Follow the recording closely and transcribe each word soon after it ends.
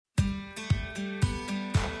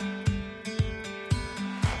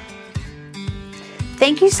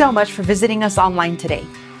Thank you so much for visiting us online today.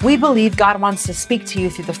 We believe God wants to speak to you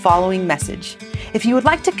through the following message. If you would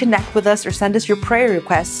like to connect with us or send us your prayer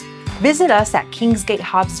requests, visit us at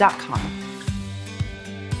kingsgatehobbs.com.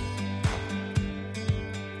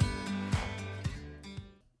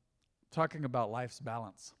 Talking about life's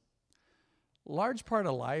balance. Large part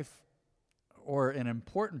of life, or an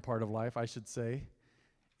important part of life, I should say,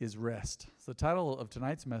 is rest. So the title of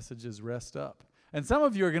tonight's message is Rest Up. And some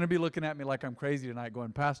of you are going to be looking at me like I'm crazy tonight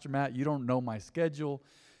going, Pastor Matt, you don't know my schedule.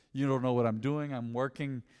 You don't know what I'm doing. I'm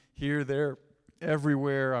working here, there,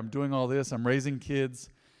 everywhere. I'm doing all this. I'm raising kids.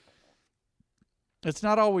 It's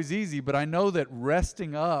not always easy, but I know that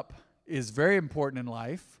resting up is very important in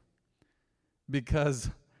life because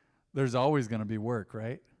there's always going to be work,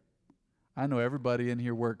 right? I know everybody in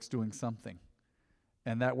here works doing something,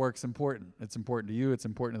 and that work's important. It's important to you. It's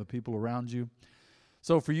important to the people around you.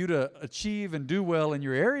 So for you to achieve and do well in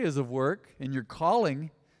your areas of work, in your calling,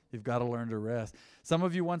 you've got to learn to rest. Some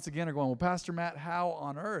of you, once again, are going, well, Pastor Matt, how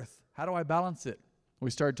on earth? How do I balance it? We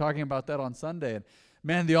started talking about that on Sunday, and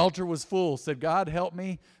man, the altar was full. Said, God, help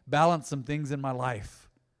me balance some things in my life.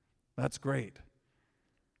 That's great.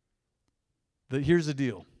 Here's the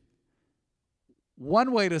deal.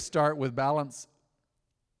 One way to start with balance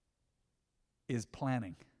is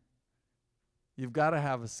planning. You've got to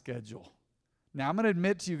have a schedule. Now, I'm going to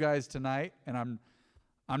admit to you guys tonight, and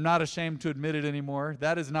I'm not ashamed to admit it anymore,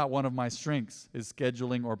 that is not one of my strengths, is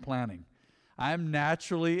scheduling or planning. I'm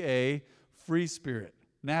naturally a free spirit.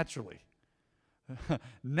 Naturally.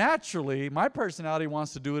 Naturally, my personality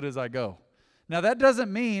wants to do it as I go. Now, that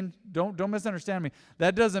doesn't mean, don't misunderstand me,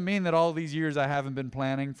 that doesn't mean that all these years I haven't been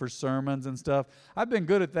planning for sermons and stuff. I've been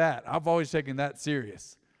good at that. I've always taken that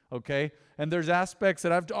serious, okay? And there's aspects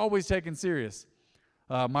that I've always taken serious.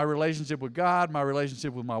 My relationship with God, my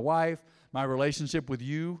relationship with my wife, my relationship with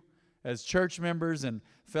you as church members and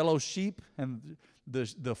fellow sheep and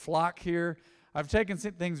the flock here. I've taken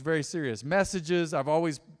things very serious. Messages, I've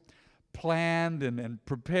always planned and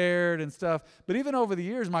prepared and stuff. But even over the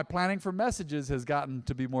years, my planning for messages has gotten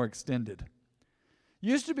to be more extended.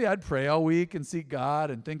 Used to be I'd pray all week and seek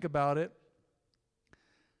God and think about it.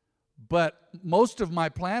 But most of my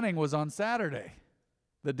planning was on Saturday,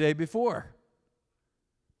 the day before.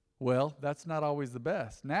 Well, that's not always the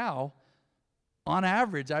best. Now, on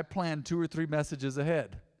average, I plan 2 or 3 messages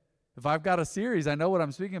ahead. If I've got a series, I know what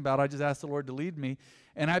I'm speaking about. I just ask the Lord to lead me,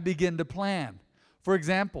 and I begin to plan. For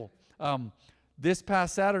example, this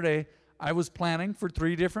past Saturday, I was planning for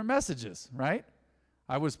 3 different messages, right?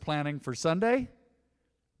 I was planning for Sunday,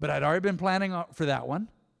 but I'd already been planning for that one.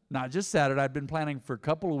 Not just Saturday. I'd been planning for a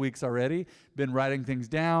couple of weeks already, been writing things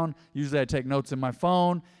down. Usually I take notes in my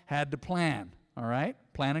phone, had to plan, all right?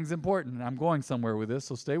 Planning's important. I'm going somewhere with this,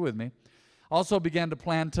 so stay with me. Also began to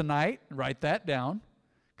plan tonight, write that down,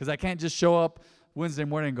 because I can't just show up Wednesday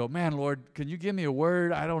morning and go, man, Lord, can you give me a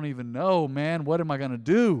word? I don't even know, man. What am I going to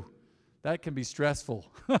do? That can be stressful.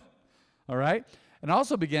 All right? And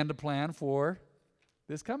also began to plan for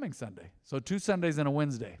this coming Sunday. So 2 Sundays and a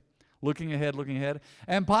Wednesday. Looking ahead.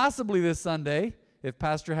 And possibly this Sunday, if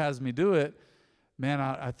Pastor has me do it, man,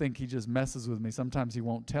 I think he just messes with me. Sometimes he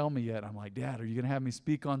won't tell me yet. I'm like, Dad, are you going to have me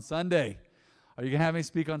speak on Sunday? Are you going to have me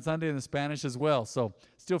speak on Sunday in the Spanish as well? So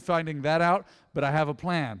still finding that out, but I have a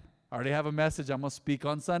plan. I already have a message. I'm going to speak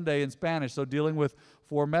on Sunday in Spanish. So dealing with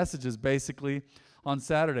 4 messages basically on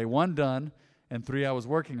Saturday. 1 done and 3 I was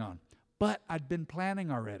working on. But I'd been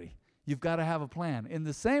planning already. You've got to have a plan. In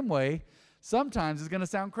the same way, sometimes it's going to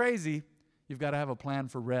sound crazy. You've got to have a plan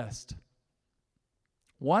for rest.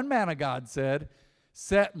 One man of God said,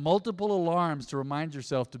 set multiple alarms to remind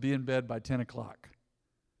yourself to be in bed by 10 o'clock.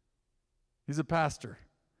 He's a pastor.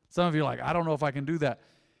 Some of you are like, I don't know if I can do that.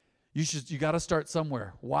 You got to start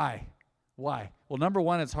somewhere. Why? Well, number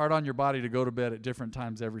one, it's hard on your body to go to bed at different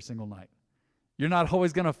times every single night. You're not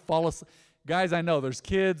always going to fall asleep. Guys, I know there's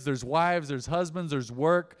kids, there's wives, there's husbands, there's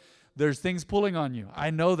work, there's things pulling on you.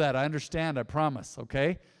 I know that. I understand. I promise,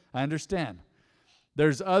 okay? I understand.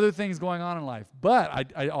 There's other things going on in life.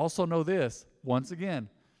 But I also know this. Once again,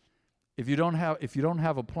 if you don't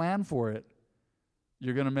have a plan for it,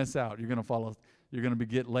 you're going to miss out. You're going to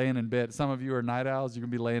get laying in bed. Some of you are night owls. You're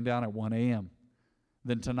going to be laying down at 1 a.m.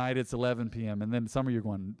 Then tonight it's 11 p.m. And then some of you are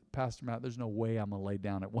going, Pastor Matt, there's no way I'm going to lay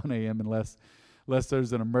down at 1 a.m. unless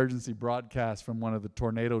there's an emergency broadcast from one of the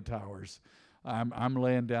tornado towers. I'm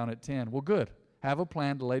laying down at 10. Well, good. Have a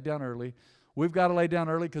plan to lay down early. We've got to lay down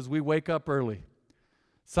early because we wake up early.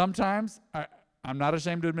 Sometimes, I'm not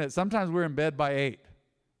ashamed to admit it, sometimes we're in bed by 8.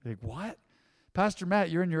 Like, what? Pastor Matt,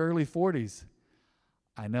 you're in your early 40s.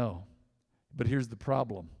 I know, but here's the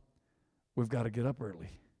problem. We've got to get up early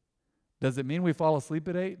Does it mean we fall asleep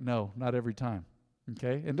at 8? No, not every time.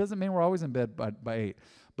 Okay? It doesn't mean we're always in bed by 8.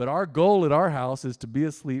 But our goal at our house is to be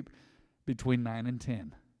asleep between 9 and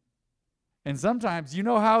 10. And sometimes, you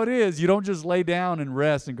know how it is. You don't just lay down and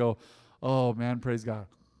rest and go, oh, man, praise God.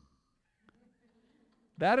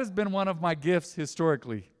 That has been one of my gifts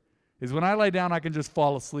historically, is when I lay down, I can just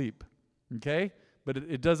fall asleep. Okay? But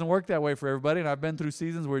it doesn't work that way for everybody, and I've been through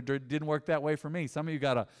seasons where it didn't work that way for me. Some of you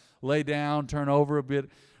got to lay down, turn over a bit,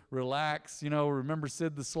 relax. You know, remember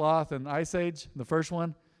Sid the Sloth in Ice Age, the first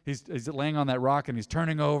one? He's laying on that rock, and he's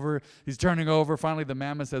turning over. He's turning over. Finally, the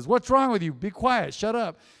mammoth says, what's wrong with you? Be quiet. Shut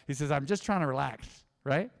up. He says, I'm just trying to relax,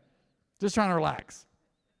 right? Just trying to relax.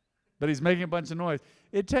 But he's making a bunch of noise.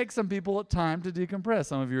 It takes some people time to decompress.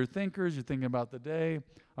 Some of you are thinkers. You're thinking about the day.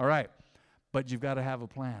 All right. But you've got to have a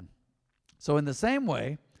plan. So in the same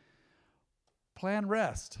way, plan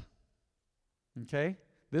rest. Okay?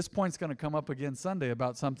 This point's going to come up again Sunday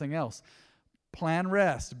about something else. Plan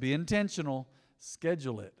rest. Be intentional.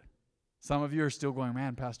 Schedule it. Some of you are still going,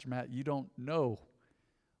 man, Pastor Matt, you don't know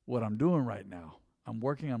what I'm doing right now. I'm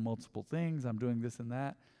working on multiple things. I'm doing this and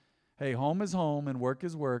that. Hey, home is home and work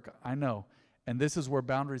is work. I know. And this is where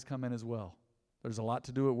boundaries come in as well. There's a lot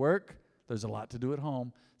to do at work. There's a lot to do at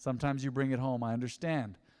home. Sometimes you bring it home. I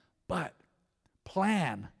understand. But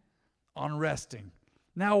plan on resting.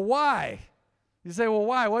 Now, why? You say, well,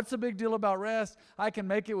 why? What's the big deal about rest? I can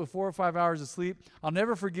make it with 4 or 5 hours of sleep. I'll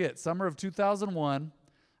never forget, summer of 2001,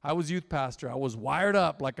 I was youth pastor. I was wired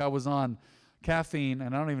up like I was on caffeine,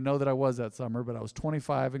 and I don't even know that I was that summer, but I was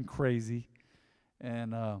 25 and crazy.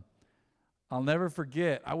 And I'll never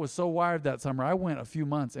forget, I was so wired that summer, I went a few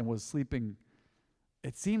months and was sleeping,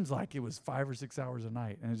 it seems like it was 5 or 6 hours a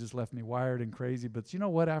night, and it just left me wired and crazy. But you know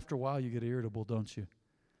what? After a while, you get irritable, don't you?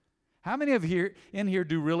 How many of you in here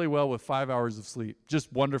do really well with 5 hours of sleep?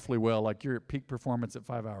 Just wonderfully well, like you're at peak performance at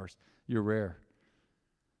 5 hours. You're rare.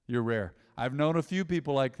 You're rare. I've known a few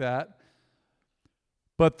people like that.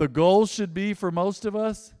 But the goal should be for most of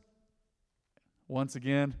us, once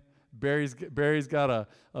again, Barry's got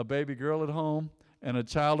a baby girl at home and a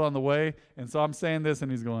child on the way. And so I'm saying this, and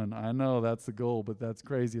he's going, I know that's the goal, but that's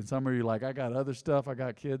crazy. And some of you are like, I got other stuff. I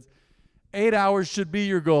got kids. 8 hours should be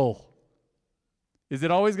your goal. Is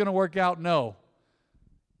it always going to work out? No.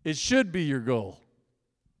 It should be your goal.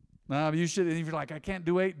 Now, you should, if you're like, I can't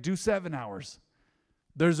do 8, do 7 hours.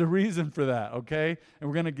 There's a reason for that, okay? And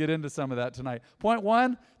we're going to get into some of that tonight. Point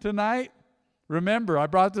 1 tonight, remember, I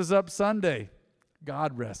brought this up Sunday.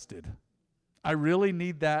 God rested. I really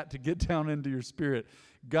need that to get down into your spirit.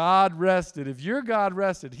 God rested. If your God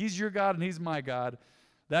rested, He's your God and He's my God.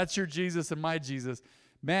 That's your Jesus and my Jesus.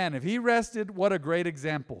 Man, if He rested, what a great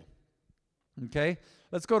example. Okay,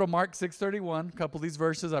 let's go to Mark 6:31, a couple of these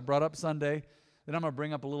verses I brought up Sunday. Then I'm going to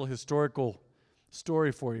bring up a little historical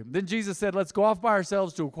story for you. Then Jesus said, let's go off by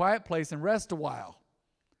ourselves to a quiet place and rest a while.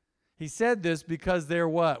 He said this because there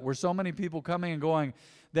were so many people coming and going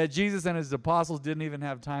that Jesus and His apostles didn't even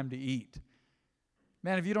have time to eat.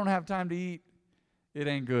 Man, if you don't have time to eat, it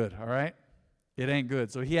ain't good, all right? It ain't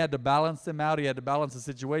good. So He had to balance them out. He had to balance the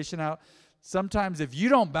situation out. Sometimes if you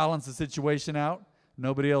don't balance the situation out,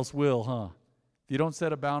 nobody else will, huh? You don't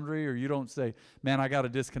set a boundary, or you don't say, man, I got to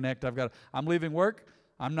disconnect. I'm leaving work.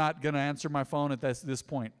 I'm not going to answer my phone at this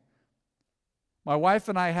point. My wife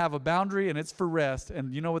and I have a boundary, and it's for rest.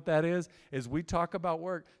 And you know what that is we talk about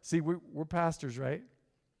work. See, we're pastors, right?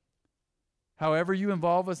 However you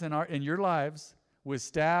involve us in your lives, with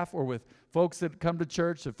staff or with folks that come to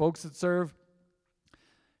church, the folks that serve,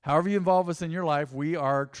 however you involve us in your life, we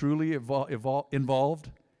are truly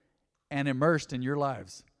involved and immersed in your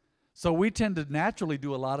lives. So we tend to naturally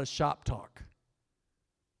do a lot of shop talk.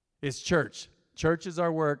 It's church. Church is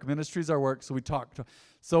our work. Ministry is our work. So we talk.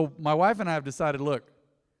 So my wife and I have decided, look,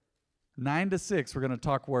 9 to 6, we're going to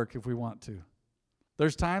talk work if we want to.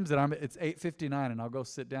 There's times that it's 8:59 and I'll go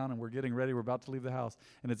sit down and we're getting ready. We're about to leave the house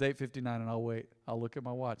and it's 8:59 and I'll wait. I'll look at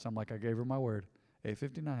my watch. I'm like, I gave her my word.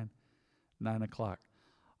 8:59, 9 o'clock.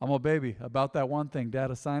 I'm a baby. About that one thing Dad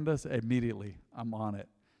assigned us, immediately I'm on it.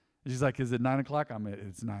 She's like, is it 9 o'clock?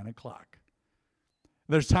 It's 9 o'clock.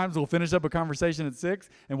 There's times we'll finish up a conversation at 6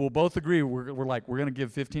 and we'll both agree. We're going to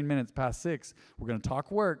give 15 minutes past 6. We're going to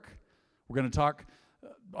talk work. We're going to talk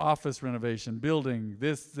office renovation, building,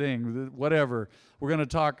 this thing, whatever. We're going to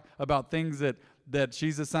talk about things that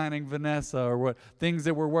she's assigning Vanessa, or what things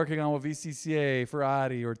that we're working on with VCCA for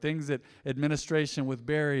Adi, or things that administration with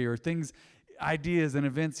Barry, or things, ideas and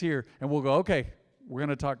events here. And we'll go, okay, we're going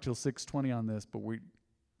to talk till 6:20 on this,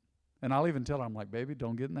 and I'll even tell her, I'm like, baby,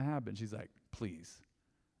 don't get in the habit. And she's like, please,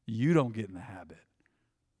 you don't get in the habit.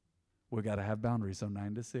 We got to have boundaries. So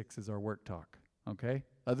 9 to 6 is our work talk, okay?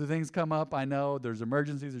 Other things come up, I know. There's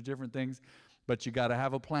emergencies, there's different things. But you got to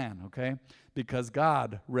have a plan, okay? Because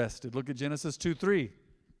God rested. Look at Genesis 2:3.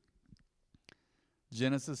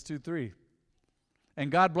 Genesis 2:3.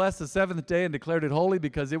 And God blessed the seventh day and declared it holy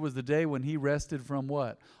because it was the day when he rested from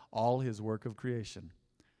what? All his work of creation.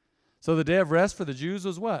 So the day of rest for the Jews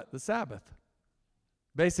was what? The Sabbath.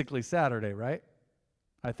 Basically Saturday, right?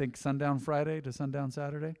 I think sundown Friday to sundown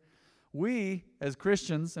Saturday. We, as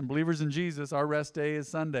Christians and believers in Jesus, our rest day is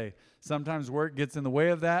Sunday. Sometimes work gets in the way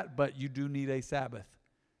of that, but you do need a Sabbath.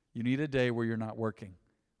 You need a day where you're not working,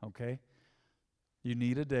 okay? You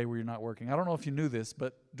need a day where you're not working. I don't know if you knew this,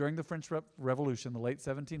 but during the French Revolution, the late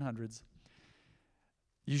 1700s,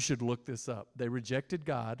 you should look this up. They rejected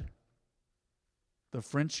God. The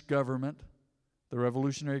French government, the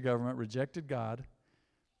revolutionary government, rejected God.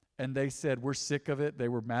 And they said, we're sick of it. They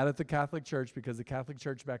were mad at the Catholic Church because the Catholic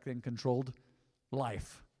Church back then controlled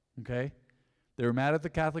life, okay? They were mad at the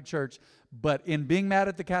Catholic Church, but in being mad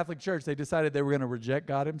at the Catholic Church, they decided they were going to reject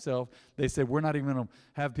God himself. They said, we're not even going to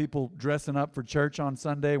have people dressing up for church on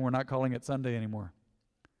Sunday. We're not calling it Sunday anymore.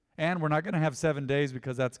 And we're not going to have 7 days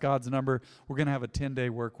because that's God's number. We're going to have a 10-day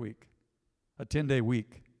work week, a 10-day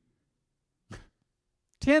week.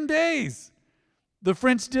 10 days. The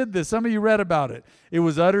French did this. Some of you read about it. It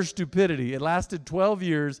was utter stupidity. It lasted 12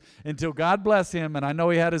 years until, God bless him, and I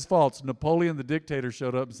know he had his faults, Napoleon the dictator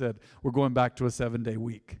showed up and said, we're going back to a 7-day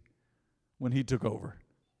week when he took over.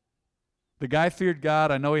 The guy feared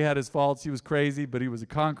God. I know he had his faults. He was crazy, but he was a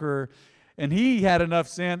conqueror. And he had enough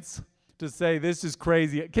sense to say, this is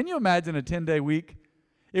crazy. Can you imagine a 10-day week?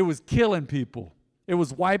 It was killing people. It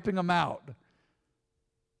was wiping them out.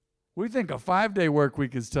 We think a 5-day work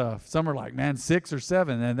week is tough. Some are like, man, 6 or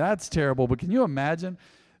 7, and that's terrible. But can you imagine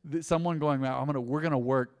someone going, we're going to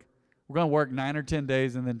work 9 or 10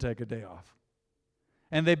 days and then take a day off?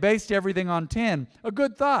 And they based everything on 10. A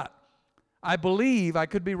good thought. I believe, I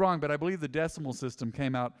could be wrong, but I believe the decimal system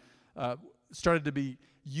came out, started to be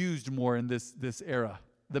used more in this era,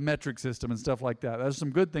 the metric system and stuff like that. There's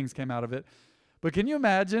some good things came out of it. But can you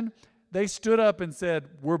imagine? They stood up and said,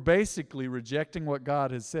 we're basically rejecting what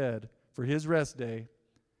God has said for his rest day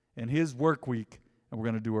and his work week, and we're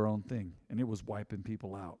going to do our own thing. And it was wiping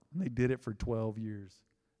people out. And they did it for 12 years.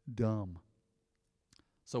 Dumb.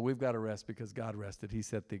 So we've got to rest because God rested. He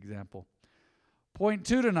set the example. Point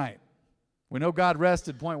 2 tonight. We know God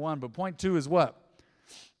rested, point 1, but point 2 is what?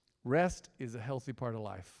 Rest is a healthy part of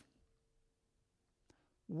life.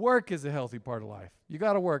 Work is a healthy part of life. You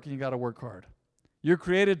got to work, and you got to work hard. You're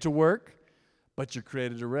created to work, but you're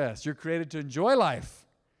created to rest. You're created to enjoy life.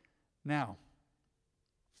 Now,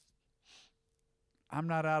 I'm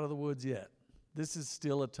not out of the woods yet. This is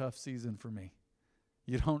still a tough season for me.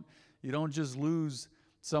 You don't just lose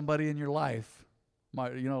somebody in your life,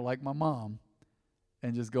 like my mom,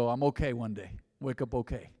 and just go, I'm okay one day. Wake up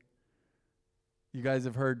okay. You guys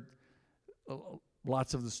have heard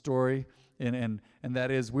lots of the story, and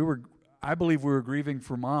that is I believe we were grieving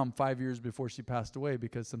for Mom 5 years before she passed away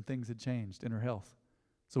because some things had changed in her health.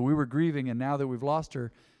 So we were grieving, and now that we've lost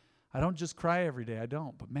her, I don't just cry every day. I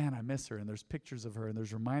don't. But, man, I miss her, and there's pictures of her, and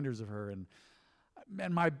there's reminders of her. And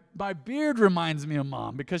my beard reminds me of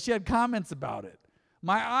Mom because she had comments about it.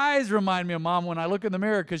 My eyes remind me of Mom when I look in the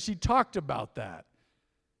mirror because she talked about that.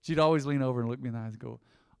 She'd always lean over and look me in the eyes and go,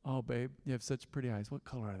 oh, babe, you have such pretty eyes. What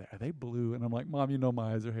color are they? Are they blue? And I'm like, Mom, you know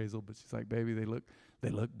my eyes are hazel. But she's like, baby, they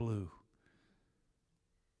look blue.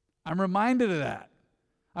 I'm reminded of that.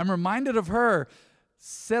 I'm reminded of her.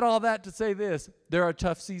 Said all that to say this. There are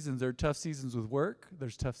tough seasons. There are tough seasons with work.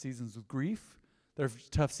 There's tough seasons with grief. There's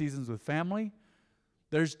tough seasons with family.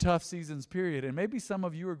 There's tough seasons, period. And maybe some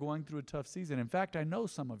of you are going through a tough season. In fact, I know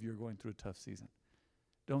some of you are going through a tough season.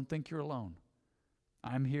 Don't think you're alone.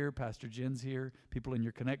 I'm here. Pastor Jen's here. People in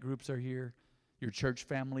your Connect groups are here. Your church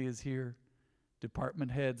family is here.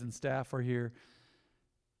 Department heads and staff are here.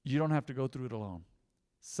 You don't have to go through it alone.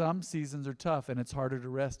 Some seasons are tough, and it's harder to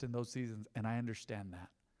rest in those seasons, and I understand that.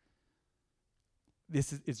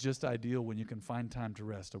 It's just ideal when you can find time to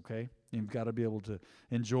rest, okay? You've got to be able to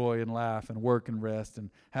enjoy and laugh and work and rest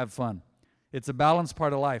and have fun. It's a balanced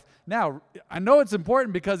part of life. Now, I know it's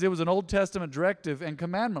important because it was an Old Testament directive and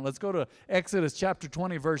commandment. Let's go to Exodus chapter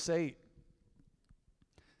 20, verse 8.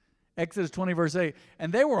 Exodus 20, verse 8.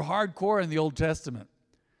 And they were hardcore in the Old Testament.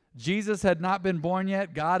 Jesus had not been born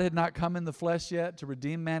yet. God had not come in the flesh yet to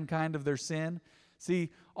redeem mankind of their sin. See,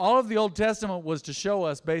 all of the Old Testament was to show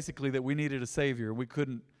us basically that we needed a Savior.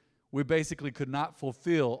 We basically could not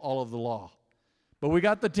fulfill all of the law. But we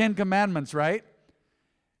got the 10 Commandments, right?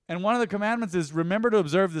 And one of the commandments is remember to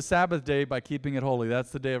observe the Sabbath day by keeping it holy.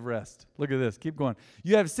 That's the day of rest. Look at this. Keep going.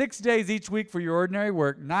 You have 6 days each week for your ordinary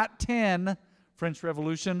work, not 10, French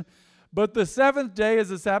Revolution, but the 7th day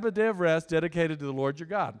is a Sabbath day of rest dedicated to the Lord your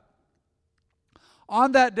God.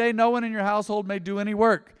 On that day, no one in your household may do any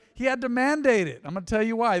work. He had to mandate it. I'm going to tell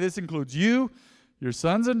you why. This includes you, your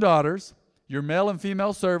sons and daughters, your male and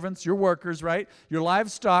female servants, your workers, right? Your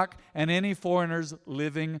livestock, and any foreigners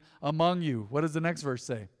living among you. What does the next verse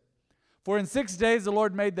say? For in 6 days the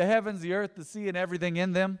Lord made the heavens, the earth, the sea, and everything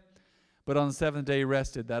in them. But on the 7th day he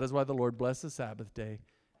rested. That is why the Lord blessed the Sabbath day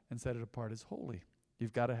and set it apart as holy.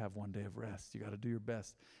 You've got to have one day of rest. You've got to do your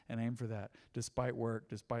best and aim for that. Despite work,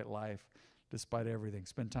 despite life, despite everything.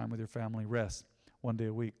 Spend time with your family. Rest one day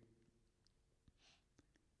a week.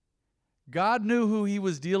 God knew who he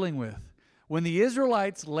was dealing with. When the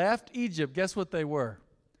Israelites left Egypt, guess what they were?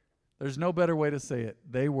 There's no better way to say it.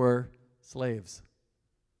 They were slaves.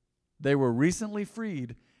 They were recently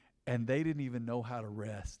freed, and they didn't even know how to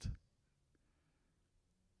rest.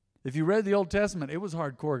 If you read the Old Testament, it was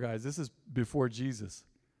hardcore, guys. This is before Jesus.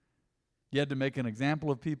 You had to make an example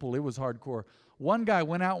of people. It was hardcore. One guy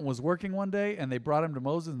went out and was working one day, and they brought him to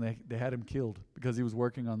Moses, and they had him killed because he was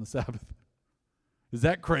working on the Sabbath. Is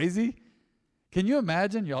that crazy? Can you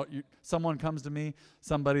imagine? Someone comes to me,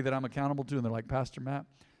 somebody that I'm accountable to, and they're like, Pastor Matt,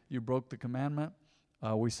 you broke the commandment.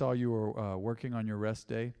 We saw you were working on your rest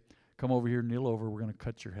day. Come over here, kneel over. We're going to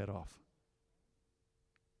cut your head off.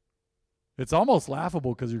 It's almost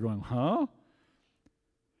laughable because you're going, huh?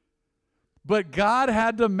 But God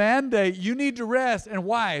had to mandate, you need to rest. And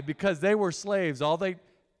why? Because they were slaves. All they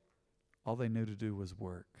knew to do was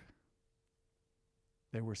work.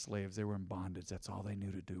 They were slaves. They were in bondage. That's all they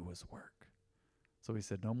knew to do was work. So he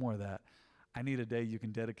said, no more of that. I need a day you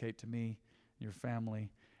can dedicate to me, your family.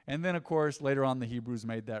 And then, of course, later on, the Hebrews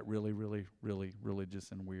made that really, really, really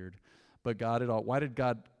religious and weird. But God, why did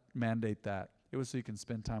God mandate that? It was so you can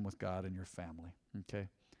spend time with God and your family, okay?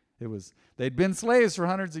 They'd been slaves for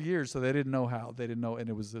hundreds of years, so they didn't know how. They didn't know, and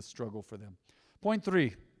it was a struggle for them. Point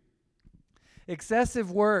 3,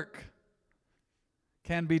 excessive work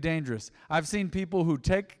can be dangerous. I've seen people who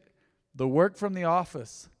take the work from the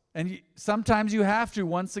office, and sometimes you have to.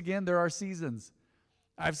 Once again, there are seasons.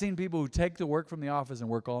 I've seen people who take the work from the office and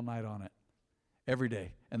work all night on it, every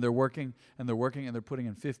day. And they're working, and they're putting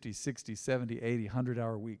in 50, 60, 70, 80,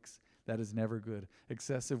 100-hour weeks. That is never good.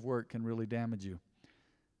 Excessive work can really damage you.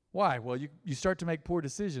 Why? Well, you start to make poor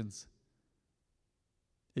decisions.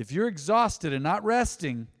 If you're exhausted and not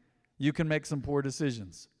resting, you can make some poor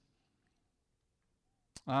decisions.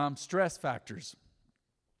 Stress factors.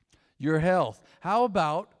 Your health. How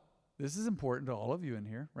about, this is important to all of you in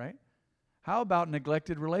here, right? How about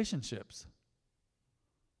neglected relationships?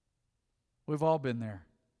 We've all been there.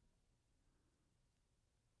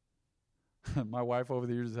 My wife over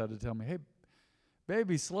the years has had to tell me, hey,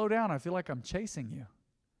 baby, slow down. I feel like I'm chasing you.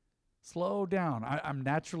 Slow down. I'm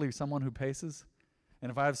naturally someone who paces.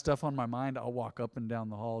 And if I have stuff on my mind, I'll walk up and down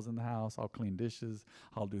the halls in the house. I'll clean dishes.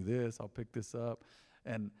 I'll do this. I'll pick this up.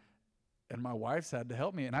 And my wife's had to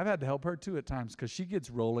help me. And I've had to help her too at times because she gets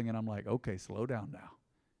rolling and I'm like, okay, slow down now.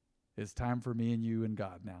 It's time for me and you and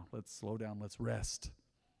God now. Let's slow down. Let's rest.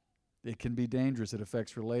 It can be dangerous. It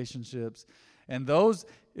affects relationships. And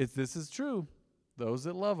this is true, those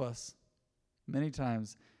that love us, many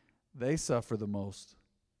times, they suffer the most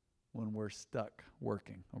when we're stuck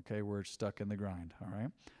working, okay? We're stuck in the grind, all right?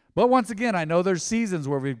 But once again, I know there's seasons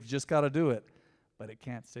where we've just got to do it, but it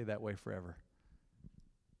can't stay that way forever.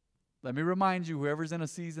 Let me remind you, whoever's in a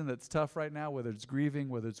season that's tough right now, whether it's grieving,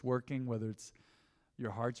 whether it's working, whether it's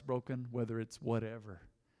your heart's broken, whether it's whatever,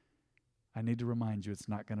 I need to remind you it's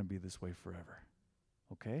not going to be this way forever,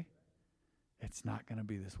 okay? It's not going to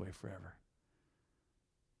be this way forever.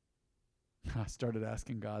 I started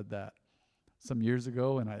asking God that some years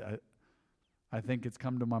ago, and I think it's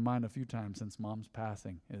come to my mind a few times since Mom's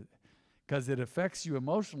passing. Because it affects you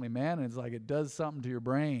emotionally, man. And it's like it does something to your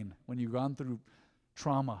brain when you've gone through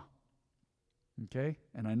trauma. Okay?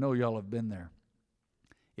 And I know y'all have been there.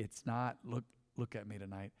 It's not, look at me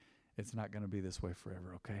tonight. It's not going to be this way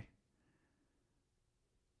forever, okay?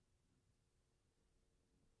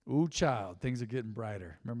 Ooh, child, things are getting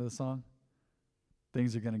brighter. Remember the song?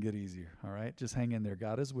 Things are going to get easier, all right? Just hang in there.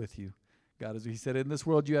 God is with you. He said, in this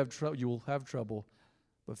world you will have trouble,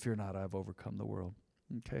 but fear not, I have overcome the world.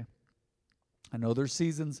 Okay? I know there's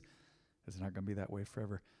seasons. It's not going to be that way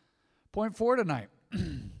forever. Point 4 tonight.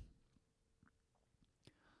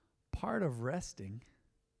 Part of resting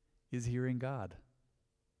is hearing God.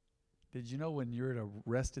 Did you know when you're in a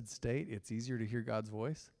rested state, it's easier to hear God's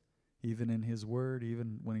voice? Even in His Word,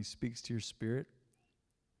 even when He speaks to your spirit?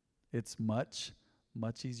 It's much,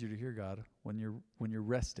 much easier to hear God when you're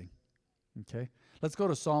resting. Okay? Let's go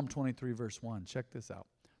to Psalm 23, verse 1. Check this out.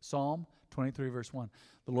 Psalm 23, verse 1.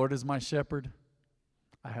 The Lord is my shepherd.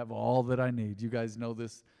 I have all that I need. You guys know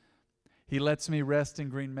this. He lets me rest in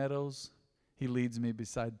green meadows. He leads me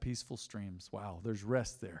beside peaceful streams. Wow, there's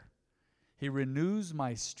rest there. He renews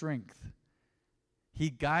my strength. He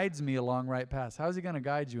guides me along right paths. How is he going to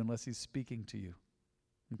guide you unless he's speaking to you?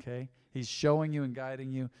 Okay? He's showing you and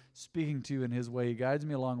guiding you, speaking to you in his way. He guides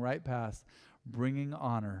me along right paths, bringing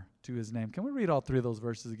honor to his name. Can we read all three of those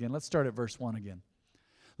verses again? Let's start at verse 1 again.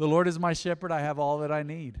 The Lord is my shepherd. I have all that I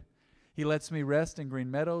need. He lets me rest in green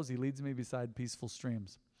meadows. He leads me beside peaceful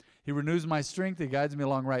streams. He renews my strength. He guides me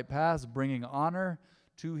along right paths, bringing honor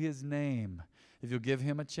to his name. If you'll give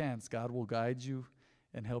him a chance, God will guide you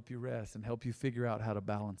and help you rest and help you figure out how to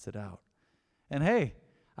balance it out. And hey,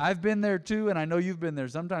 I've been there too, and I know you've been there.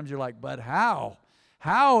 Sometimes you're like, but how?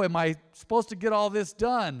 How am I supposed to get all this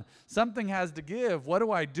done? Something has to give. What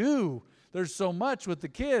do I do? There's so much with the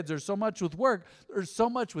kids. There's so much with work. There's so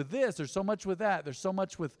much with this. There's so much with that. There's so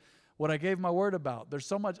much with what I gave my word about. There's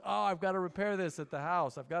so much, I've got to repair this at the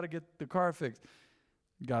house. I've got to get the car fixed.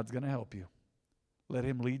 God's going to help you. Let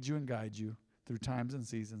him lead you and guide you through times and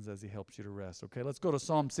seasons as he helps you to rest. Okay, let's go to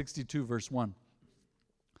Psalm 62, verse 1.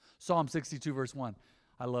 Psalm 62, verse 1.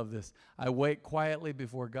 I love this. I wait quietly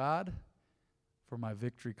before God, for my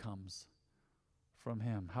victory comes from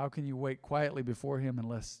him. How can you wait quietly before him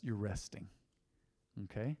unless you're resting?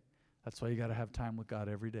 Okay? That's why you got to have time with God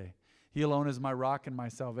every day. He alone is my rock and my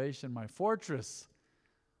salvation, my fortress,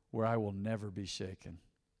 where I will never be shaken.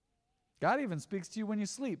 God even speaks to you when you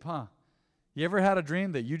sleep, huh? You ever had a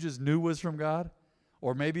dream that you just knew was from God?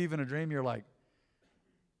 Or maybe even a dream you're like,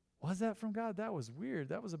 was that from God? That was weird.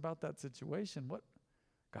 That was about that situation. What?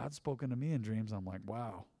 God's spoken to me in dreams. I'm like,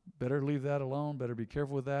 wow, better leave that alone. Better be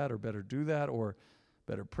careful with that, or better do that, or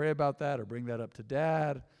better pray about that, or bring that up to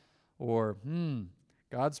dad. Or,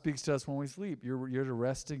 God speaks to us when we sleep. You're in a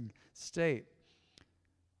resting state.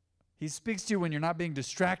 He speaks to you when you're not being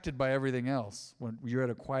distracted by everything else, when you're at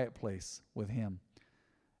a quiet place with him.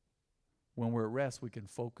 When we're at rest, we can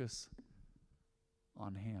focus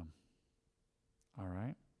on him. All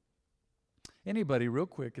right? Anybody, real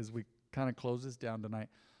quick, as we kind of close this down tonight,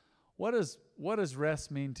 what does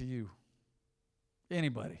rest mean to you?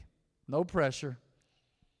 Anybody? No pressure.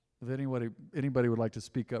 If anybody would like to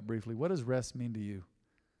speak up briefly, what does rest mean to you?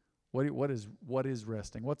 What is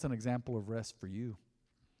resting? What's an example of rest for you?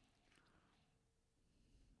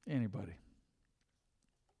 Anybody?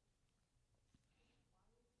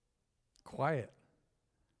 Quiet.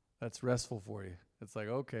 That's restful for you. It's like,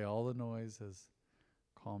 okay, all the noise has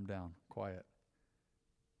calmed down. Quiet.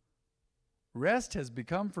 Rest has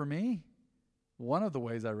become for me, one of the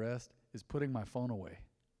ways I rest is putting my phone away.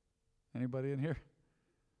 Anybody in here?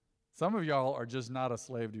 Some of y'all are just not a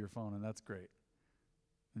slave to your phone, and that's great.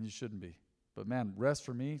 And you shouldn't be. But man, rest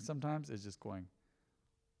for me sometimes is just going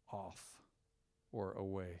off or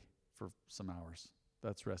away for some hours.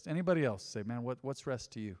 That's rest. Anybody else say, man, what's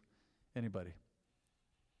rest to you? Anybody?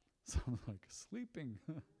 Some like sleeping.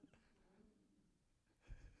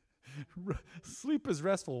 Sleep is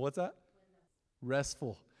restful. What's that?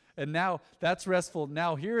 Restful. And now that's restful.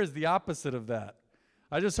 Now here is the opposite of that.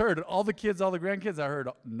 I just heard all the kids, all the grandkids. I heard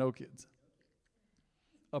no kids.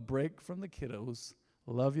 A break from the kiddos.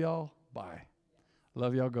 Love y'all. Bye.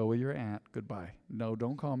 Love y'all. Go with your aunt. Goodbye. No,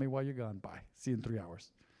 don't call me while you're gone. Bye. See you in 3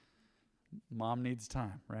 hours. Mom needs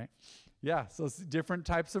time, right? Yeah, so it's different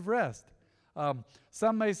types of rest.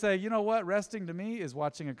 Some may say, you know what? Resting to me is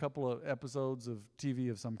watching a couple of episodes of TV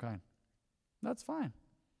of some kind. That's fine.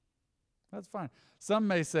 That's fine. Some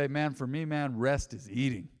may say, man, for me, man, rest is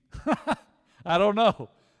eating. I don't know.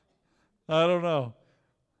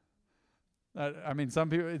 I mean, some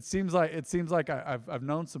people. It seems like I've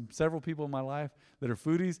known several people in my life that are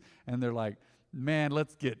foodies, and they're like, man,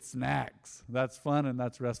 let's get snacks. That's fun and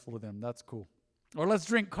that's restful to them. That's cool. Or let's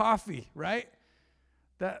drink coffee, right?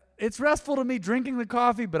 That it's restful to me drinking the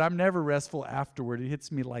coffee, but I'm never restful afterward. It hits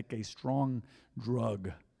me like a strong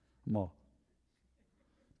drug. I'm all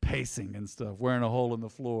pacing and stuff, wearing a hole in the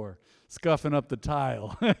floor, scuffing up the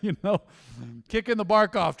tile, kicking the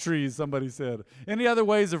bark off trees, somebody said. Any other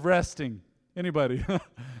ways of resting? Anybody?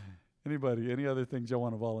 Anybody? Any other things y'all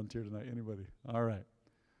want to volunteer tonight? Anybody? All right.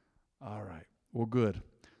 Well, good.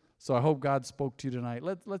 So I hope God spoke to you tonight.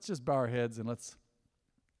 Let's just bow our heads and let's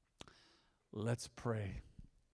pray.